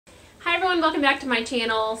Hi everyone, welcome back to my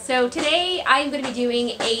channel. So today I'm going to be doing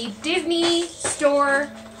a Disney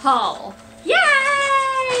store haul. Yay!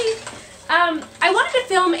 I wanted to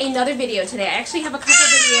film another video today. I actually have a couple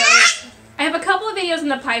videos. I have a couple of videos in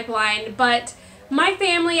the pipeline, but my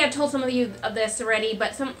family, I've told some of you of this already,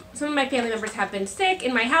 but some of my family members have been sick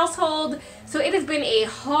in my household, so it has been a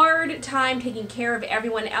hard time taking care of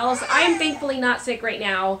everyone else. I am thankfully not sick right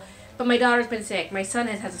now, but my daughter's been sick. My son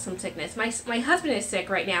has some sickness. My husband is sick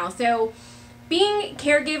right now, so being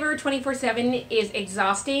caregiver 24/7 is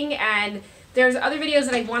exhausting, and there's other videos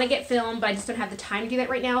that I want to get filmed, but I just don't have the time to do that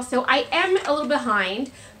right now, so I am a little behind,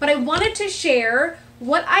 but I wanted to share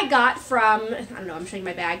what I got from, I don't know, I'm showing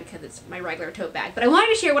my bag because it's my regular tote bag, but I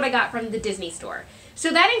wanted to share what I got from the Disney store. So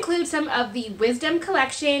that includes some of the Wisdom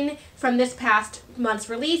collection from this past month's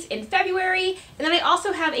release in February, and then I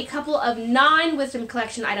also have a couple of non-Wisdom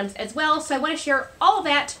collection items as well, so I want to share all of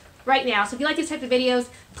that right now. So if you like these types of videos,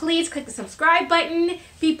 please click the subscribe button,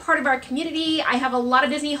 be part of our community. I have a lot of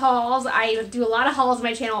Disney hauls. I do a lot of hauls on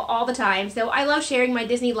my channel all the time, so I love sharing my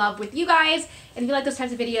Disney love with you guys, and if you like those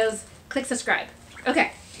types of videos, click subscribe.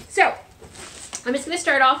 Okay, so I'm just going to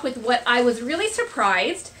start off with what I was really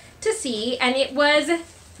surprised to see, and it was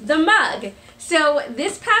the mug. So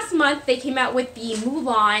this past month they came out with the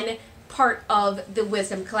Mulan part of the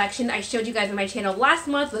Wisdom collection. I showed you guys on my channel last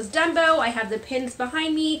month was Dumbo. I have the pins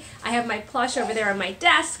behind me. I have my plush over there on my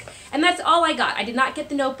desk, and that's all I got. I did not get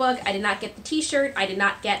the notebook. I did not get the t-shirt. I did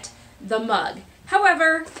not get the mug.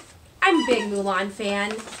 However, I'm a big Mulan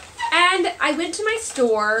fan. And I went to my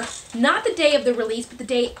store, not the day of the release, but the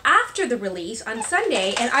day after the release on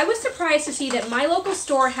Sunday, and I was surprised to see that my local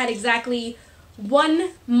store had exactly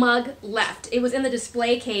one mug left. It was in the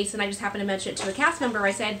display case, and I just happened to mention it to a cast member.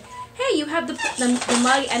 I said, hey, you have the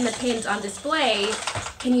mug and the pins on display.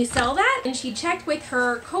 Can you sell that? And she checked with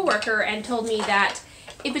her coworker and told me that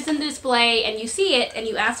if it's in the display and you see it and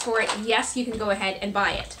you ask for it, yes, you can go ahead and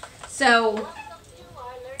buy it. So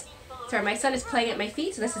sorry, my son is playing at my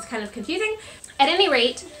feet, so this is kind of confusing. At any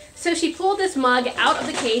rate, so she pulled this mug out of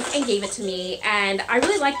the case and gave it to me, and I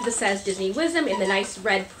really like that this says Disney Wisdom in the nice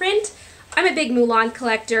red print. I'm a big Mulan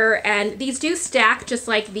collector, and these do stack just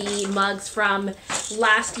like the mugs from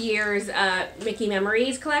last year's Mickey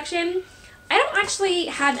Memories collection. I don't actually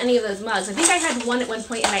have any of those mugs. I think I had one at one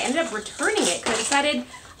point, and I ended up returning it because I decided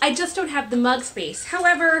I just don't have the mug space.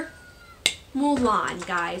 However, Mulan,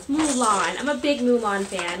 guys, Mulan. I'm a big Mulan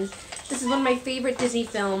fan. This is one of my favorite Disney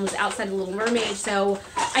films outside of Little Mermaid, so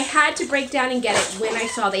I had to break down and get it when I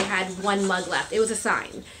saw they had one mug left. It was a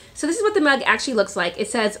sign. So this is what the mug actually looks like. It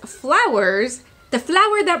says, flowers, the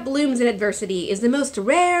flower that blooms in adversity is the most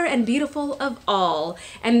rare and beautiful of all.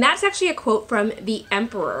 And that's actually a quote from the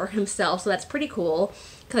Emperor himself, so that's pretty cool,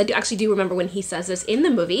 because I actually do remember when he says this in the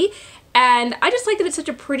movie. And I just like that it's such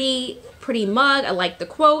a pretty mug. I like the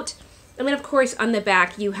quote. And then, of course, on the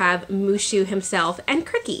back, you have Mushu himself and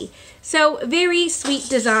Cricky. So, very sweet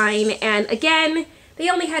design. And again, they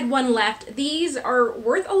only had one left. These are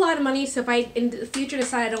worth a lot of money, so if I, in the future,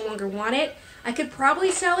 decide I no longer want it, I could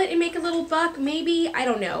probably sell it and make a little buck, maybe. I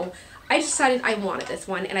don't know. I decided I wanted this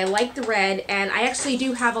one, and I like the red, and I actually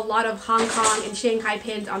do have a lot of Hong Kong and Shanghai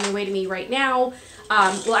pins on their way to me right now.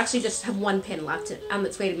 We'll actually just have one pin left on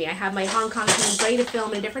its way to me. I have my Hong Kong pins ready to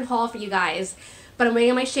film in a different haul for you guys. But I'm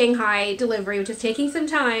waiting on my Shanghai delivery, which is taking some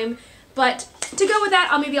time. But to go with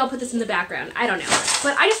that, maybe I'll put this in the background. I don't know.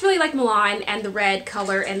 But I just really like Mulan and the red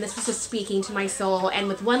color, and this was just speaking to my soul. And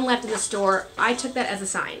with one left in the store, I took that as a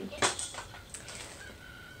sign.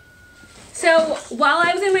 So while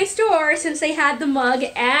I was in my store, since they had the mug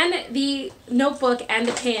and the notebook and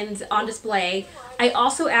the pins on display, I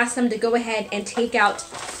also asked them to go ahead and take out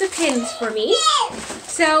the pins for me.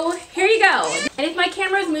 So here you go. And if my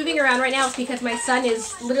camera is moving around right now, it's because my son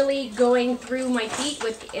is literally going through my feet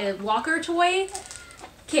with a walker toy.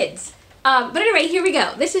 Kids. But anyway, here we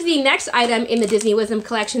go. This is the next item in the Disney Wisdom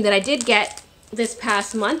collection that I did get this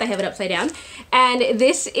past month. I have it upside down. And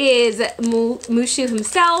this is Mushu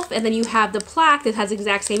himself, and then you have the plaque that has the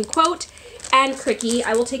exact same quote, and Cricky.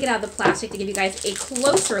 I will take it out of the plastic to give you guys a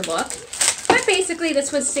closer look. But basically,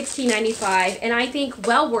 this was $16.95, and I think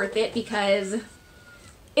well worth it because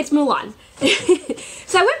it's Mulan.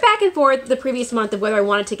 So I went back and forth the previous month of whether I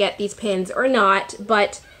wanted to get these pins or not,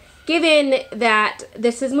 but given that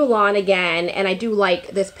this is Mulan again, and I do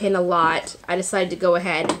like this pin a lot, I decided to go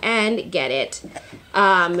ahead and get it.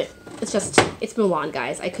 It's Mulan,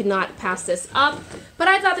 guys. I could not pass this up, but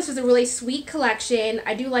I thought this was a really sweet collection.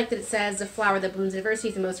 I do like that it says the flower that blooms in adversity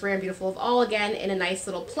is the most rare and beautiful of all, again, in a nice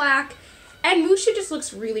little plaque. And Mushu just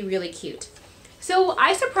looks really, really cute. So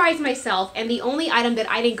I surprised myself, and the only item that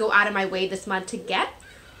I didn't go out of my way this month to get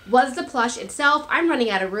was the plush itself. I'm running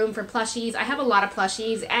out of room for plushies. I have a lot of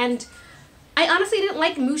plushies, and I honestly didn't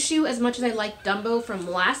like Mushu as much as I liked Dumbo from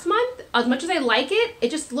last month. As much as I like it,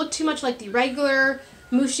 it just looked too much like the regular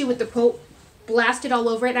Mushu with the quote blasted all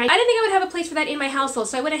over it. And I didn't think I would have a place for that in my household,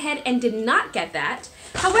 so I went ahead and did not get that.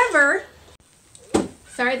 However,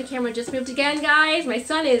 sorry, the camera just moved again, guys. My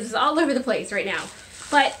son is all over the place right now.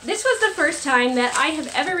 But this was the first time that I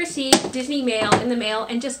have ever received Disney mail in the mail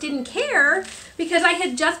and just didn't care because I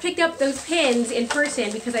had just picked up those pins in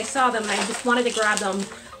person because I saw them and I just wanted to grab them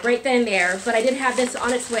right then and there. But I did have this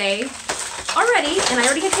on its way already, and I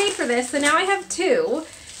already had paid for this, so now I have two.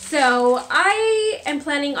 So I am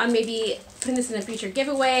planning on maybe putting this in a future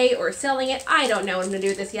giveaway or selling it. I don't know what I'm going to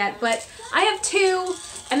do with this yet, but I have two.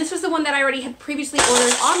 And this was the one that I already had previously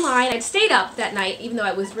ordered online. I'd stayed up that night, even though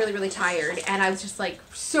I was really, really tired. And I was just like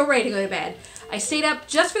so ready to go to bed. I stayed up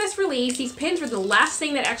just for this release. These pins were the last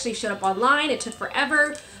thing that actually showed up online. It took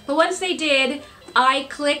forever. But once they did, I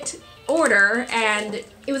clicked order. And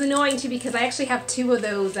it was annoying too because I actually have two of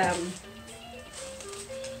those. I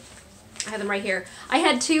have them right here. I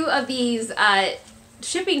had two of these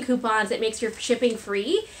shipping coupons that makes your shipping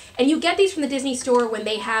free. And you get these from the Disney store when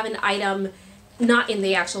they have an item not in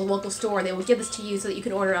the actual local store. They will give this to you so that you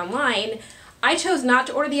can order online. I chose not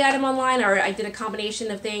to order the item online, or I did a combination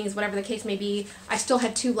of things, whatever the case may be. I still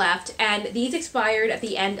had two left, and these expired at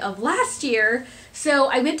the end of last year. So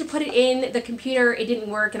I went to put it in the computer, it didn't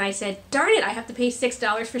work, and I said, darn it, I have to pay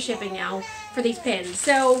 $6 for shipping now for these pins.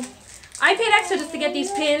 So I paid extra just to get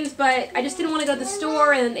these pins, but I just didn't want to go to the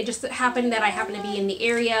store, and it just happened that I happened to be in the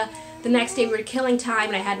area. The next day we were killing time,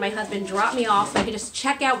 and I had my husband drop me off so I could just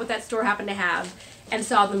check out what that store happened to have and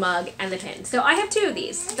saw the mug and the pin. So I have two of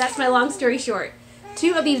these. That's my long story short.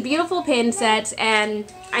 Two of these beautiful pin sets,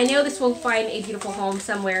 and I know this will find a beautiful home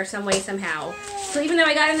somewhere, some way, somehow. So even though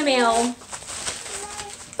I got it in the mail,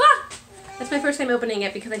 that's my first time opening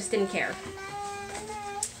it because I just didn't care.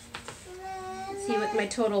 Let's see what my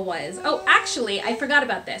total was. Oh, actually, I forgot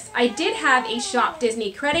about this. I did have a Shop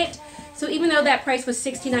Disney credit. So even though that price was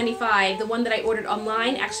 $16.95, the one that I ordered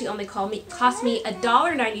online actually only cost me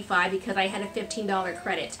 $1.95 because I had a $15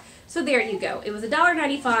 credit. So there you go. It was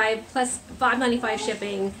 $1.95 plus $5.95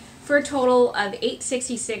 shipping for a total of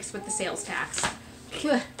 $8.66 with the sales tax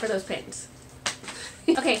for those pins.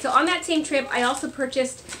 Okay, so on that same trip, I also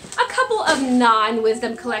purchased a couple of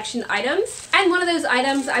non-Wisdom Collection items. And one of those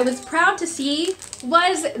items I was proud to see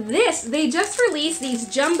was this. They just released these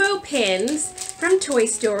jumbo pins from Toy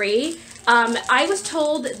Story. I was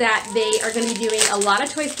told that they are going to be doing a lot of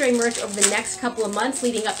Toy Story merch over the next couple of months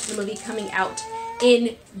leading up to the movie coming out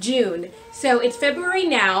in June. So it's February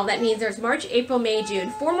now. That means there's March, April, May,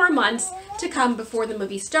 June. 4 more months to come before the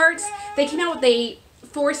movie starts. They came out with a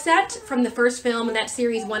 4 set from the first film, and that's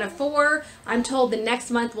series 1 of 4. I'm told the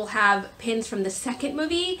next month we'll have pins from the second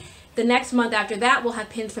movie. The next month after that, we'll have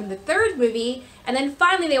pins from the third movie, and then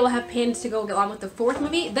finally they will have pins to go along with the fourth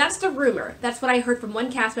movie. That's the rumor. That's what I heard from one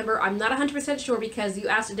cast member. I'm not 100% sure because you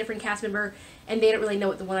asked a different cast member, and they don't really know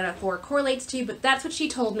what the 1 out of 4 correlates to, but that's what she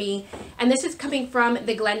told me. And this is coming from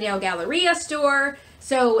the Glendale Galleria store.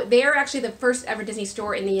 So they're actually the first ever Disney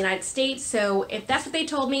store in the United States. So if that's what they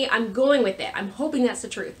told me, I'm going with it. I'm hoping that's the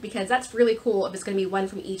truth because that's really cool if it's going to be one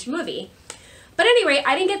from each movie. But anyway,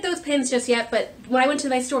 I didn't get those pins just yet, but when I went to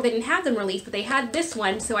my store, they didn't have them released, but they had this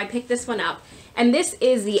one, so I picked this one up. And this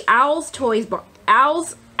is the Owls Toy Barn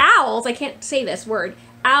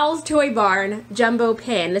Jumbo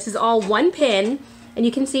Pin. This is all one pin, and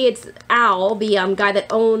you can see it's Owl, the guy that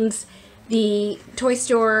owns the toy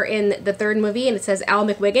store in the third movie, and it says Al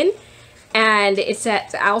McWiggin, and it's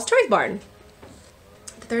at Owl's Toy Barn.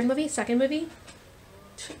 The third movie? Second movie?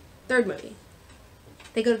 Third movie.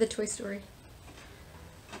 They go to the Toy Story.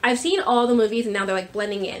 I've seen all the movies, and now they're like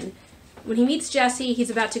blending in. When he meets Jessie, he's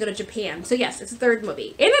about to go to Japan. So yes, it's the third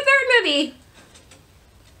movie. In the third movie!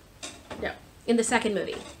 No, in the second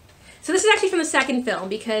movie. So this is actually from the second film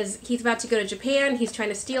because he's about to go to Japan. He's trying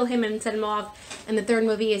to steal him and send him off. And the third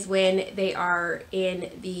movie is when they are in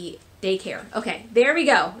the daycare. Okay, there we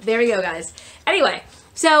go. There we go, guys. Anyway,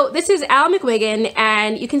 so this is Al McWiggin,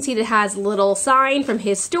 and you can see that it has a little sign from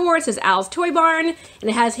his store. It says Al's Toy Barn, and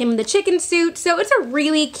it has him in the chicken suit. So it's a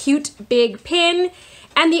really cute, big pin.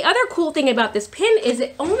 And the other cool thing about this pin is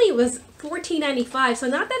it only was $14.95, so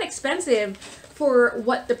not that expensive for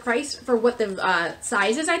what the price, for what the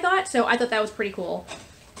size is, I thought. So I thought that was pretty cool.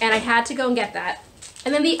 And I had to go and get that.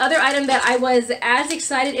 And then the other item that I was as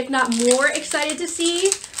excited, if not more excited to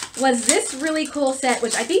see, was this really cool set,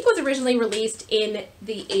 which I think was originally released in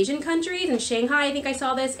the Asian countries, in Shanghai, I think I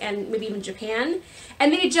saw this, and maybe even Japan.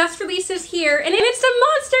 And they just released this here, and it's the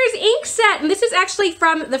Monsters, Inc. set. And this is actually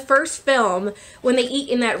from the first film, when they eat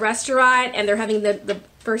in that restaurant, and they're having the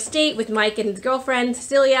first date with Mike and his girlfriend,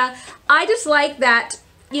 Cecilia. I just like that,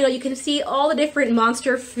 you know, you can see all the different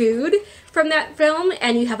monster food from that film,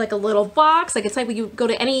 and you have like a little box, like it's like when you go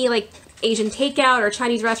to any like Asian takeout or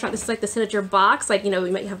Chinese restaurant, this is like the signature box, like, you know,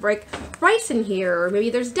 you might have like rice in here, or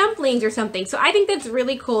maybe there's dumplings or something. So I think that's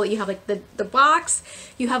really cool. You have like the box,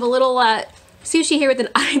 you have a little sushi here with an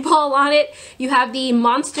eyeball on it, you have the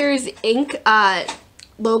Monsters Inc.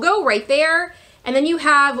 Logo right there, and then you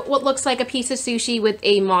have what looks like a piece of sushi with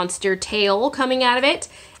a monster tail coming out of it,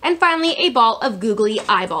 and finally a ball of googly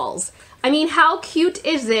eyeballs. I mean, how cute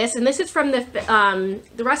is this? And this is from the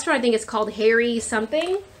restaurant, I think it's called Harry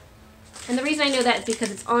something. And the reason I know that is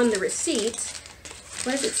because it's on the receipt.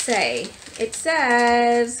 What does it say? It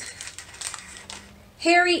says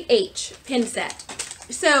Harry H. pin set.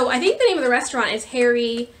 So I think the name of the restaurant is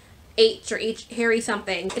Harry H. or Harry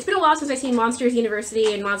something. It's been a while since I've seen Monsters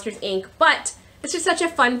University and Monsters Inc. But it's just such a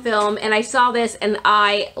fun film, and I saw this and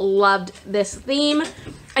I loved this theme.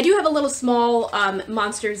 I do have a little small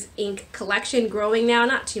Monsters Inc. collection growing now,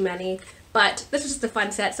 not too many, but this was just a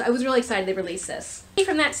fun set, so I was really excited they released this.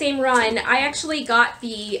 From that same run, I actually got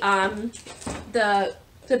the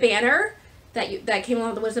banner that came along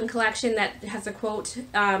with the Wisdom collection that has a quote.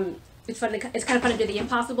 It's kind of fun to do the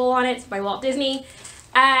impossible on it. It's by Walt Disney,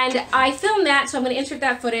 and I filmed that, so I'm going to insert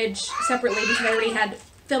that footage separately because I already had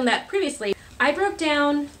filmed that previously. I broke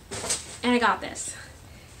down and I got this.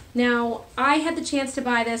 Now, I had the chance to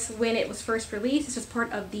buy this when it was first released. This was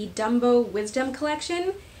part of the Dumbo Wisdom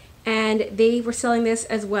collection, and they were selling this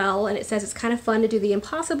as well, and it says it's kind of fun to do the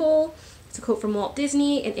impossible. It's a quote from Walt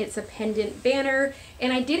Disney, and it's a pendant banner,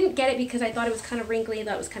 and I didn't get it because I thought it was kind of wrinkly, I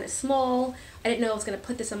thought it was kind of small. I didn't know I was going to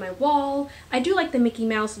put this on my wall. I do like the Mickey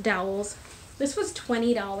Mouse dowels. This was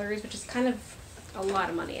 $20, which is kind of a lot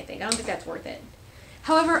of money, I think. I don't think that's worth it.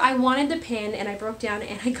 However, I wanted the pin, and I broke down,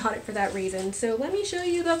 and I got it for that reason. So let me show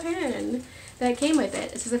you the pin that came with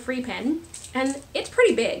it. This is a free pin, and it's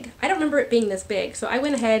pretty big. I don't remember it being this big, so I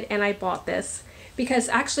went ahead and I bought this because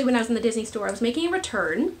actually when I was in the Disney store, I was making a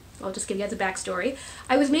return. I'll just give you guys a backstory.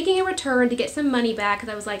 I was making a return to get some money back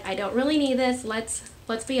because I was like, I don't really need this. Let's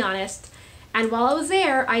be honest. And while I was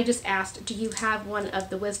there, I just asked, do you have one of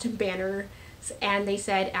the Wisdom banners? And they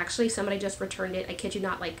said, actually, somebody just returned it. I kid you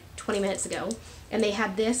not, like 20 minutes ago. And they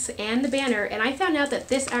had this and the banner, and I found out that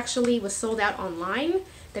this actually was sold out online,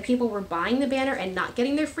 that people were buying the banner and not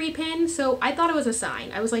getting their free pin, so I thought it was a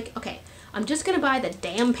sign. I was like, okay, I'm just gonna buy the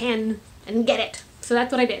damn pin and get it. So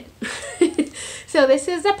that's what I did. So this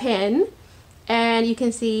is a pin, and you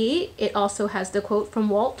can see it also has the quote from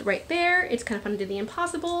Walt right there. It's kind of fun to do the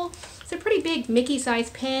impossible. It's a pretty big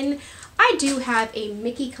Mickey-sized pin. I do have a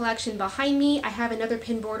Mickey collection behind me. I have another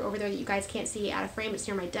pin board over there that you guys can't see out of frame. It's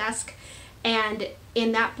near my desk. And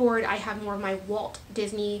in that board, I have more of my Walt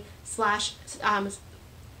Disney slash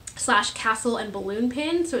castle and balloon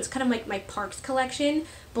pin. So it's kind of like my parks collection,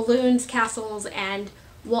 balloons, castles, and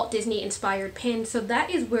Walt Disney inspired pins. So that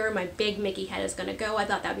is where my big Mickey head is going to go. I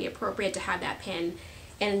thought that would be appropriate to have that pin.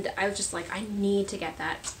 And I was just like, I need to get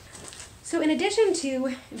that. So in addition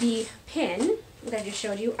to the pin that I just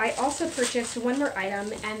showed you, I also purchased one more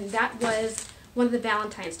item, and that was one of the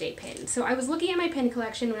Valentine's Day pins. So I was looking at my pin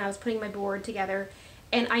collection when I was putting my board together,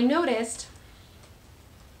 and I noticed,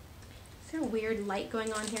 is there a weird light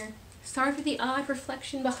going on here? Sorry for the odd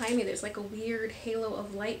reflection behind me. There's like a weird halo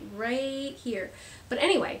of light right here. But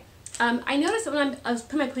anyway, I noticed that when I was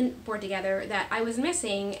putting my pin board together that I was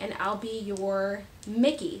missing an I'll Be Your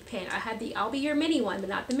Mickey pin. I had the I'll Be Your Minnie one, but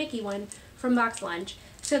not the Mickey one from Box Lunch.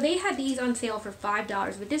 So they had these on sale for $5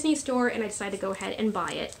 at the Disney store, and I decided to go ahead and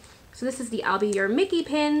buy it. So this is the I'll Be Your Mickey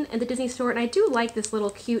pin at the Disney store, and I do like this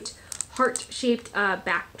little cute heart-shaped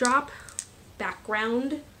backing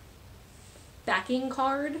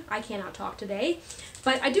card. I cannot talk today.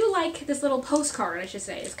 But I do like this little postcard, I should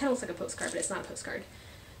say. It kind of looks like a postcard, but it's not a postcard.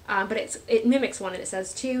 But it mimics one, and it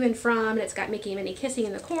says to and from, and it's got Mickey and Minnie kissing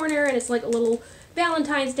in the corner, and it's like a little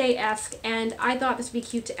Valentine's Day-esque, and I thought this would be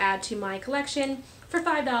cute to add to my collection for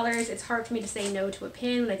 $5. It's hard for me to say no to a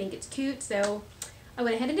pin when I think it's cute, so I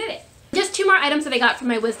went ahead and did it. Just two more items that I got from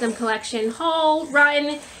my Wisdom collection haul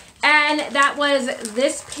run, and that was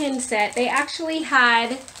this pin set. They actually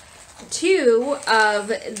had two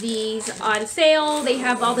of these on sale. They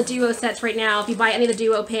have all the duo sets right now. If you buy any of the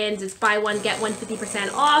duo pins, it's buy one, get one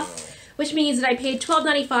 50% off. which means that I paid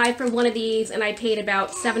 $12.95 for one of these and I paid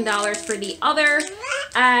about $7 for the other.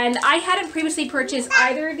 And I hadn't previously purchased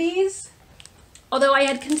either of these, although I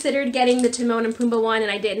had considered getting the Timon and Pumbaa one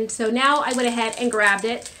and I didn't. So now I went ahead and grabbed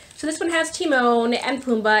it. So this one has Timon and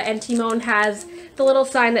Pumbaa, and Timon has the little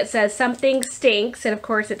sign that says something stinks, and of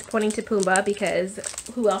course it's pointing to Pumbaa because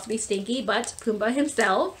who else would be stinky but Pumbaa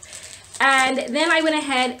himself. And then I went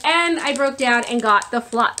ahead and I broke down and got the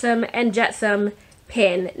Flotsam and Jetsam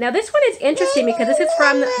pin. Now this one is interesting because this is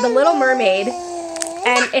from The Little Mermaid,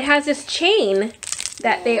 and it has this chain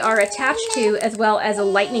that they are attached to, as well as a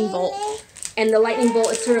lightning bolt. And the lightning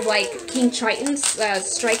bolt is sort of like King Triton's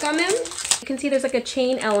strike on them. You can see there's like a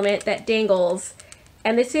chain element that dangles.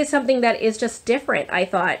 And this is something that is just different, I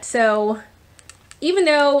thought. So even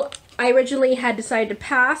though I originally had decided to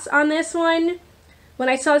pass on this one, when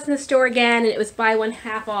I saw this in the store again and it was buy one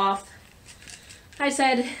half off, I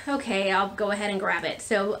said, okay, I'll go ahead and grab it.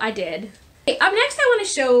 So I did. Okay, up next I want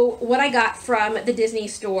to show what I got from the Disney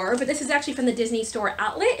store, but this is actually from the Disney store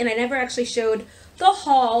outlet, and I never actually showed the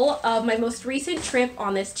haul of my most recent trip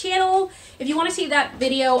on this channel. If you want to see that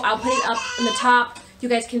video, I'll put it up in the top. You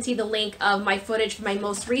guys can see the link of my footage for my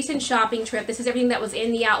most recent shopping trip. This is everything that was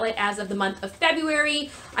in the outlet as of the month of February.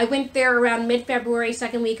 I went there around mid-February,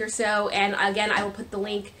 second week or so, and again, I will put the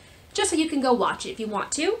link just so you can go watch it if you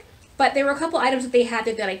want to. But there were a couple items that they had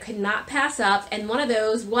there that I could not pass up, and one of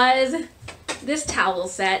those was this towel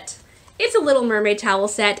set. It's a Little Mermaid towel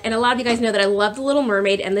set, and a lot of you guys know that I love the Little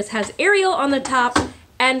Mermaid, and this has Ariel on the top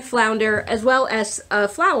and Flounder, as well as a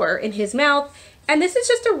flower in his mouth. And this is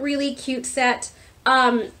just a really cute set.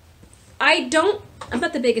 I'm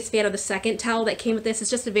not the biggest fan of the second towel that came with this.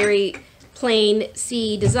 It's just a very plain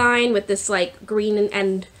sea design with this like green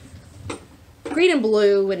and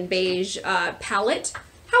blue and beige palette.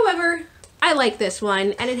 However, I like this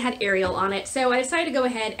one, and it had Ariel on it, so I decided to go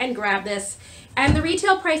ahead and grab this. And the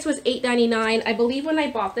retail price was $8.99. I believe when I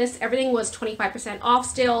bought this, everything was 25% off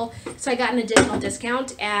still, so I got an additional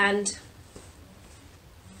discount, and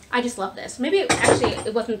I just love this. Maybe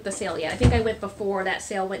it wasn't the sale yet. I think I went before that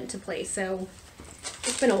sale went into place, so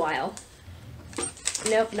it's been a while.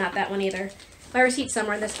 Nope, not that one either. My receipt's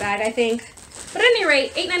somewhere in this bag, I think. But at any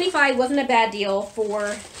rate, $8.95 wasn't a bad deal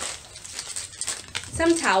for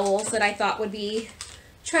some towels that I thought would be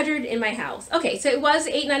treasured in my house. Okay, so it was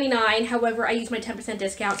 $8.99. However, I used my 10%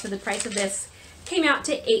 discount, so the price of this came out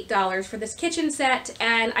to $8 for this kitchen set.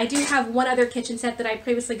 And I do have one other kitchen set that I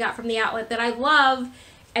previously got from the outlet that I love,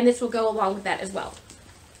 and this will go along with that as well.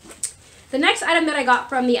 The next item that I got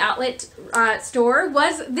from the outlet store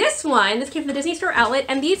was this one. This came from the Disney Store outlet,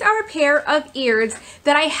 and these are a pair of ears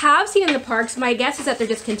that I have seen in the parks. My guess is that they're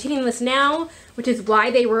discontinuing this now, which is why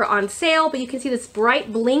they were on sale. But you can see this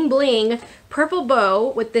bright bling bling purple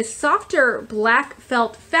bow with this softer black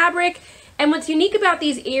felt fabric. And what's unique about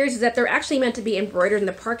these ears is that they're actually meant to be embroidered in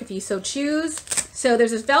the park if you so choose. So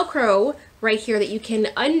there's this Velcro right here that you can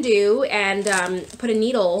undo and put a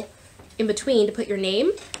needle in between to put your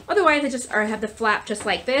name. Otherwise, I just have the flap just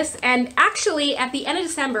like this. And actually, at the end of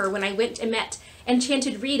December, when I went and met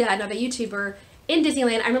Enchanted Rita, another YouTuber, in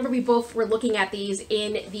Disneyland, I remember we both were looking at these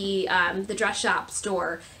in the dress shop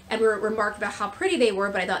store, and we remarked about how pretty they were,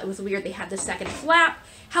 but I thought it was weird they had the second flap.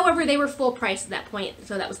 However, they were full price at that point,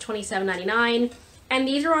 so that was $27.99. And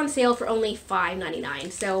these are on sale for only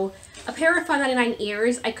 $5.99. So a pair of $5.99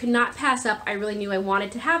 ears I could not pass up. I really knew I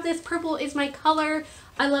wanted to have this. Purple is my color.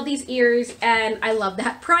 I love these ears, and I love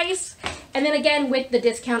that price. And then again, with the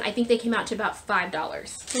discount, I think they came out to about $5.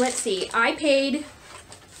 So let's see. I paid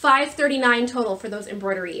 $5.39 total for those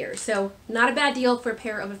embroidery ears. So not a bad deal for a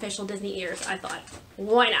pair of official Disney ears, I thought.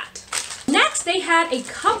 Why not? Next, they had a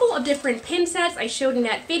couple of different pin sets I showed in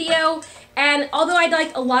that video. And although I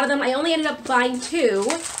liked a lot of them, I only ended up buying two.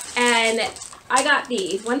 And I got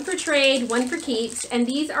these. One for trade, one for keeps. And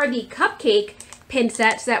these are the cupcake pin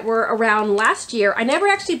sets that were around last year. I never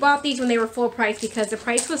actually bought these when they were full price because the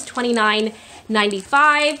price was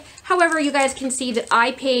 $29.95. However, you guys can see that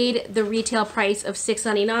I paid the retail price of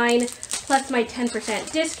 $6.99 plus my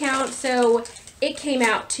 10% discount. So it came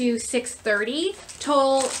out to $6.30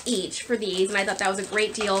 total each for these, and I thought that was a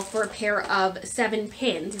great deal for a pair of 7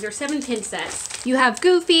 pins. These are 7 pin sets. You have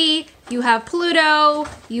Goofy, you have Pluto,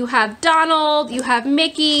 you have Donald, you have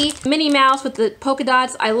Mickey, Minnie Mouse with the polka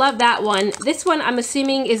dots. I love that one. This one I'm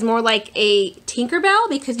assuming is more like a Tinkerbell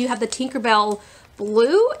because you have the Tinkerbell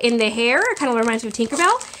blue in the hair. It kind of reminds me of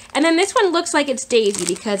Tinkerbell. And then this one looks like it's Daisy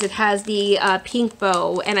because it has the pink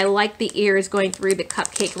bow, and I like the ears going through the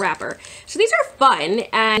cupcake wrapper. So these are fun,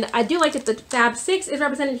 and I do like that the Fab 6 is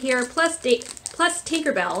represented here, plus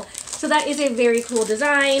Tinkerbell. So that is a very cool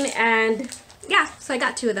design, and yeah, so I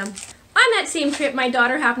got 2 of them. On that same trip, my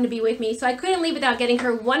daughter happened to be with me, so I couldn't leave without getting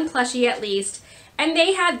her one plushie at least. And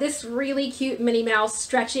they had this really cute Minnie Mouse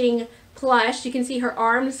stretching plush. You can see her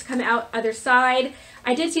arms come out either side.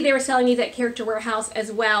 I did see they were selling these at Character Warehouse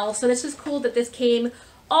as well, so this is cool that this came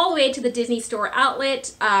all the way to the Disney Store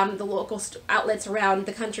outlet, the local outlets around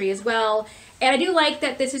the country as well. And I do like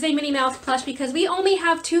that this is a Minnie Mouse plush because we only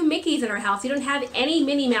have 2 Mickeys in our house. We don't have any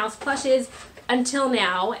Minnie Mouse plushes until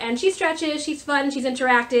now. And she stretches, she's fun, she's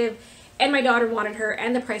interactive, and my daughter wanted her,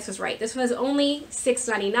 and the price was right. This was only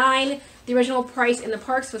 $6.99. The original price in the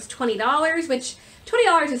parks was $20, which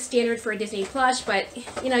 $20 is standard for a Disney plush, but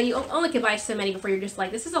you know, you only can buy so many before you're just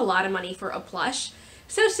like, this is a lot of money for a plush.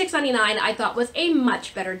 So $6.99 I thought was a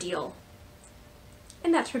much better deal.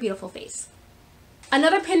 And that's her beautiful face.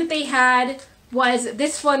 Another pin that they had was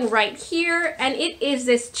this one right here, and it is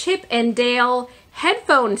this Chip and Dale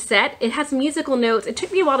headphone set. It has musical notes. It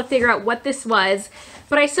took me a while to figure out what this was,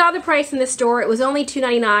 but I saw the price in the store. It was only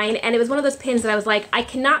 $2.99, and it was one of those pins that I was like, I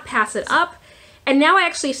cannot pass it up. And now I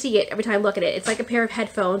actually see it every time I look at it. It's like a pair of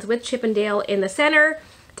headphones with Chip and Dale in the center.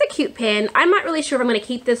 It's a cute pin. I'm not really sure if I'm going to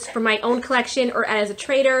keep this for my own collection or as a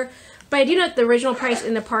trader, but I do know that the original price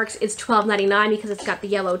in the parks is $12.99 because it's got the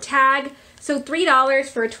yellow tag. So $3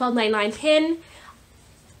 for a $12.99 pin,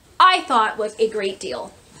 I thought was a great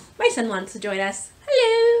deal. My son wants to join us.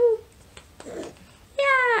 Hello!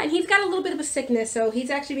 Yeah, and he's got a little bit of a sickness, so he's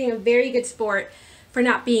actually being a very good sport for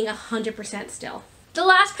not being 100% still. The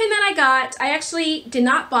last pin that I got, I actually did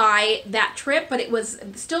not buy that trip, but it was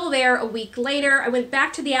still there a week later. I went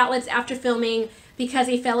back to the outlets after filming because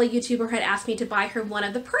a fellow YouTuber had asked me to buy her one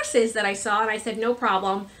of the purses that I saw, and I said no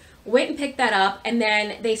problem. Went and picked that up, and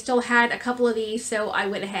then they still had a couple of these, so I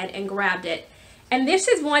went ahead and grabbed it. And this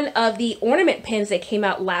is one of the ornament pins that came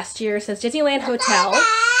out last year. It says Disneyland Hotel,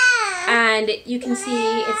 and you can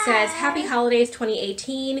see it says Happy Holidays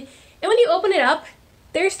 2018. And when you open it up,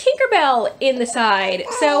 there's Tinkerbell in the side.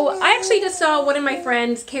 So I actually just saw one of my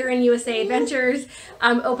friends, Karen USA Adventures,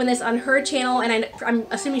 open this on her channel, and I'm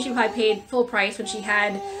assuming she probably paid full price when she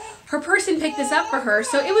had her person pick this up for her.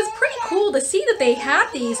 So it was pretty cool to see that they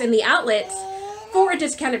had these in the outlets for a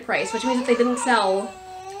discounted price, which means that they didn't sell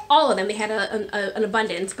all of them. They had an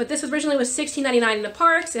abundance. But this originally was $16.99 in the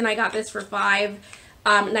parks, and I got this for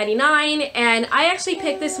 $5.99. And I actually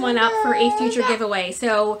picked this one up for a future giveaway.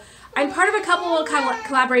 So I'm part of a couple of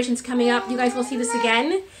collaborations coming up. You guys will see this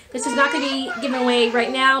again. This is not going to be given away right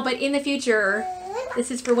now, but in the future,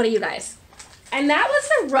 this is for one of you guys. And that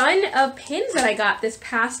was the run of pins that I got this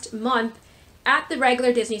past month at the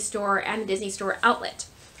regular Disney Store and the Disney Store outlet.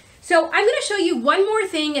 So I'm going to show you one more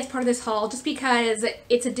thing as part of this haul, just because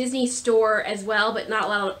it's a Disney store as well, but not a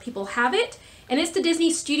lot of people have it. And it's the Disney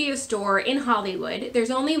Studio Store in Hollywood.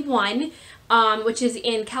 There's only one, which is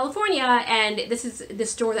in California, and this is the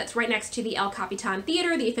store that's right next to the El Capitan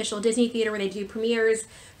Theater, the official Disney theater where they do premieres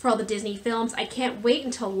for all the Disney films. I can't wait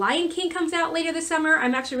until Lion King comes out later this summer.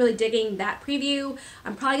 I'm actually really digging that preview.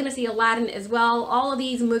 I'm probably going to see Aladdin as well. All of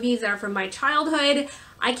these movies that are from my childhood.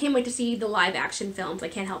 I can't wait to see the live action films. I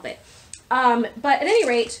can't help it. But at any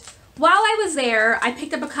rate, while I was there, I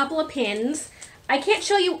picked up a couple of pins. I can't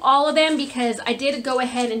show you all of them because I did go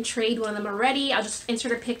ahead and trade one of them already. I'll just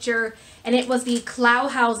insert a picture, and it was the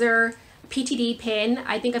Klauhauser PTD pin.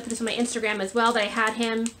 I think I put this on my Instagram as well that I had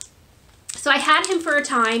him. So I had him for a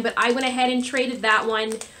time, but I went ahead and traded that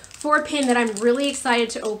one for a pin that I'm really excited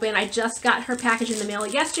to open. I just got her package in the mail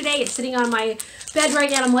yesterday. It's sitting on my bed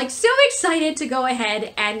right now. I'm like so excited to go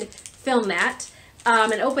ahead and film that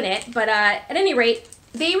and open it. But at any rate,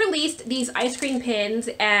 they released these ice cream pins,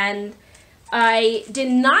 and I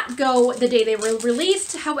did not go the day they were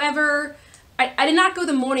released. However, I did not go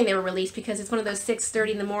the morning they were released because it's one of those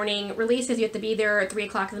 6:30 in the morning releases. You have to be there at 3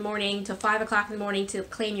 o'clock in the morning till 5 o'clock in the morning to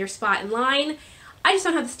claim your spot in line. I just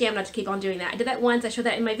don't have the stamina to keep on doing that. I did that once. I showed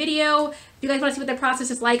that in my video. If you guys want to see what the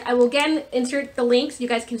process is like, I will again insert the links so you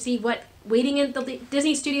guys can see what waiting in the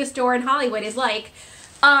Disney Studio Store in Hollywood is like.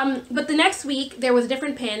 But the next week, there was a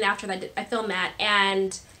different pin after that I filmed that,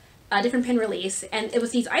 and a different pin release, and it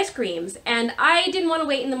was these ice creams, and I didn't want to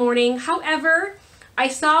wait in the morning. However, I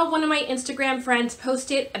saw one of my Instagram friends post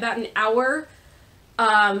it about an hour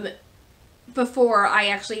before I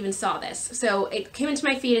actually even saw this. So it came into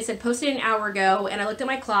my feed, it said posted an hour ago, and I looked at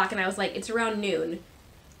my clock and I was like, it's around noon.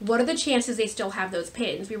 What are the chances they still have those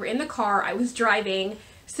pins? We were in the car, I was driving,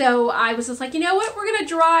 so I was just like, you know what, we're gonna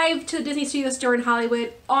drive to the Disney Studio Store in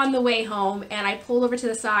Hollywood on the way home. And I pulled over to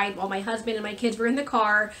the side while my husband and my kids were in the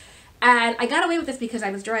car, and I got away with this because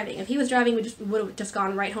I was driving. If he was driving, we would have just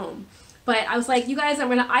gone right home. But I was like, you guys, I'm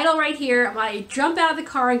gonna idle right here. I'm gonna jump out of the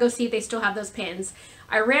car and go see if they still have those pins.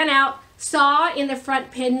 I ran out, saw in the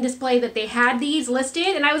front pin display that they had these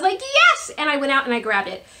listed, and I was like, yes! And I went out and I grabbed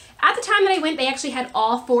it. At the time that I went, they actually had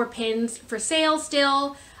all 4 pins for sale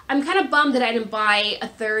still. I'm kind of bummed that I didn't buy a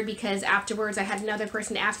third because afterwards I had another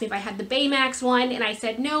person ask me if I had the Baymax one, and I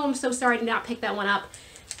said, no, I'm so sorry I did not pick that one up.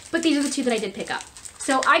 But these are the 2 that I did pick up.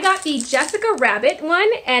 So I got the Jessica Rabbit one,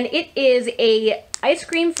 and it is a ice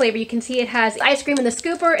cream flavor. You can see it has ice cream in the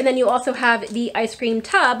scooper, and then you also have the ice cream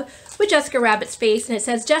tub with Jessica Rabbit's face, and it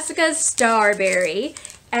says Jessica's Starberry.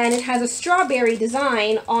 And it has a strawberry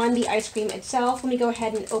design on the ice cream itself. Let me go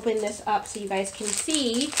ahead and open this up so you guys can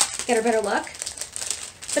see, get a better look.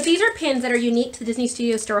 But these are pins that are unique to the Disney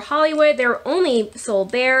Studio Store Hollywood. They're only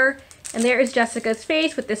sold there. And there is Jessica's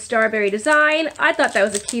face with this strawberry design. I thought that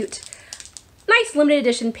was a cute, nice limited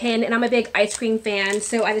edition pin, and I'm a big ice cream fan,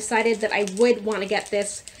 so I decided that I would want to get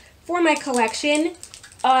this for my collection.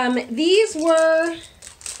 These were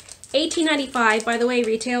 $18.95, by the way,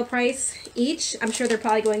 retail price each. I'm sure they're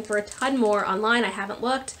probably going for a ton more online. I haven't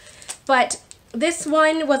looked. But this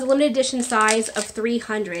one was a limited edition size of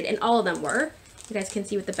 300, and all of them were. You guys can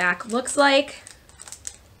see what the back looks like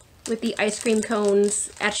with the ice cream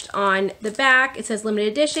cones etched on the back. It says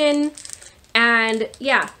limited edition. And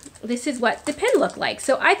yeah, this is what the pin looked like.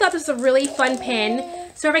 So I thought this was a really fun pin.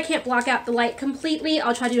 Sorry if I can't block out the light completely.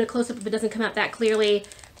 I'll try to do a close-up if it doesn't come out that clearly.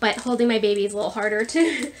 But holding my baby is a little harder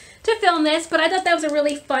to film this. But I thought that was a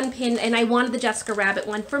really fun pin, and I wanted the Jessica Rabbit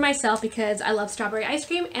one for myself because I love strawberry ice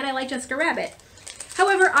cream and I like Jessica Rabbit.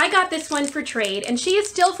 However, I got this one for trade, and she is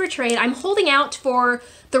still for trade. I'm holding out for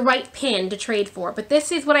the right pin to trade for, but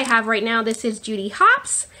this is what I have right now. This is Judy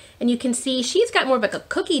Hopps, and you can see she's got more of like a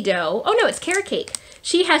cookie dough. Oh no, it's carrot cake.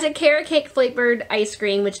 She has a carrot cake flavored ice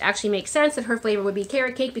cream, which actually makes sense that her flavor would be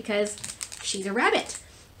carrot cake because she's a rabbit.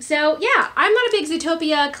 So yeah, I'm not a big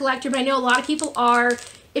Zootopia collector, but I know a lot of people are.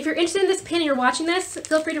 If you're interested in this pin and you're watching this,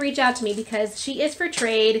 feel free to reach out to me because she is for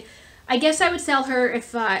trade. I guess I would sell her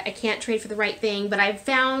if I can't trade for the right thing, but I've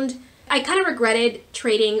found, I kind of regretted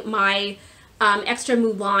trading my extra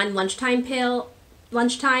Mulan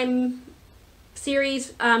lunchtime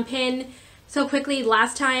series pin so quickly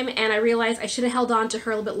last time, and I realized I should have held on to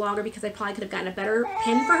her a little bit longer because I probably could have gotten a better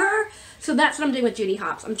pin for her. So that's what I'm doing with Judy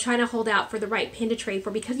Hopps. I'm trying to hold out for the right pin to trade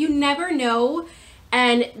for because you never know.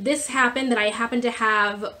 And this happened that I happened to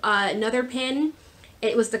have another pin.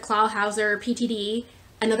 It was the Clawhauser PTD.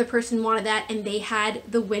 Another person wanted that, and they had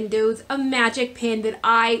the Windows of Magic pin that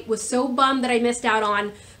I was so bummed that I missed out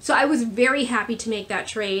on. So I was very happy to make that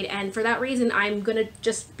trade, and for that reason, I'm going to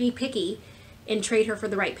just be picky and trade her for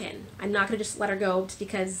the right pin. I'm not going to just let her go just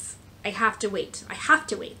because I have to wait. I have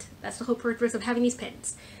to wait. That's the whole purpose of having these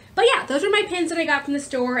pins. But yeah, those are my pins that I got from the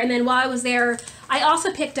store, and then while I was there, I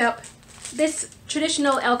also picked up this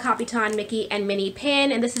traditional El Capitan Mickey and Minnie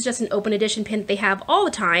pin, and this is just an open edition pin that they have all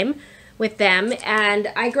the time with them.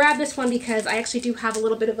 And I grabbed this one because I actually do have a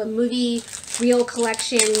little bit of a movie reel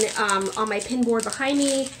collection on my pin board behind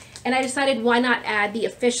me, and I decided why not add the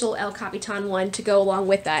official El Capitan one to go along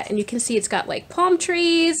with that. And you can see it's got like palm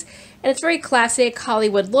trees, and it's very classic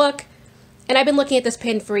Hollywood look. And I've been looking at this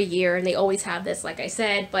pin for a year, and they always have this, like I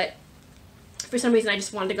said, but for some reason I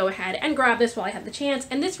just wanted to go ahead and grab this while I have the chance,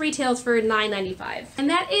 and this retails for $9.95. And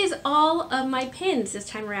that is all of my pins this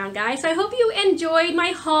time around, guys. So I hope you enjoyed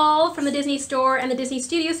my haul from the Disney Store and the Disney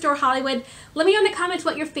Studio Store Hollywood. Let me know in the comments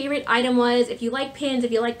what your favorite item was, if you like pins,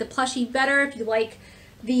 if you like the plushie better, if you like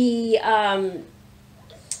the, I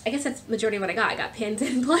guess that's the majority of what I got. I got pins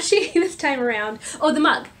and plushie this time around. Oh, the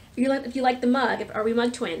mug. If you like the mug, are we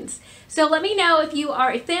mug twins? So let me know if you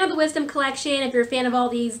are a fan of the Wisdom Collection, if you're a fan of all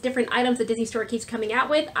these different items that Disney Store keeps coming out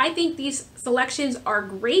with. I think these selections are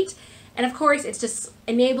great. And of course, it's just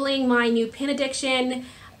enabling my new pin addiction.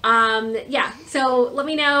 Yeah, so let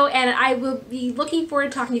me know, and I will be looking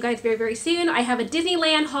forward to talking to you guys very, very soon. I have a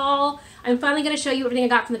Disneyland haul. I'm finally going to show you everything I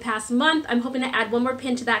got from the past month. I'm hoping to add one more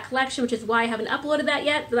pin to that collection, which is why I haven't uploaded that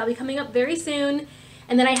yet, but that'll be coming up very soon.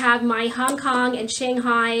 And then I have my Hong Kong and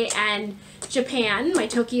Shanghai and Japan, my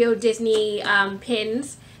Tokyo Disney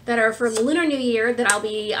pins that are for the Lunar New Year, that I'll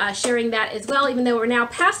be sharing that as well. Even though we're now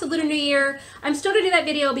past the Lunar New Year, I'm still going to do that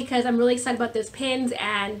video because I'm really excited about those pins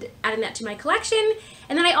and adding that to my collection.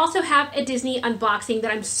 And then I also have a Disney unboxing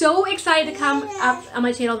that I'm so excited to come up on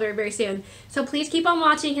my channel very, very soon. So please keep on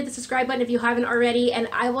watching, hit the subscribe button if you haven't already, and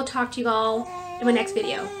I will talk to you all in my next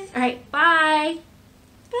video. All right, bye!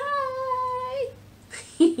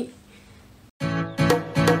 Bye!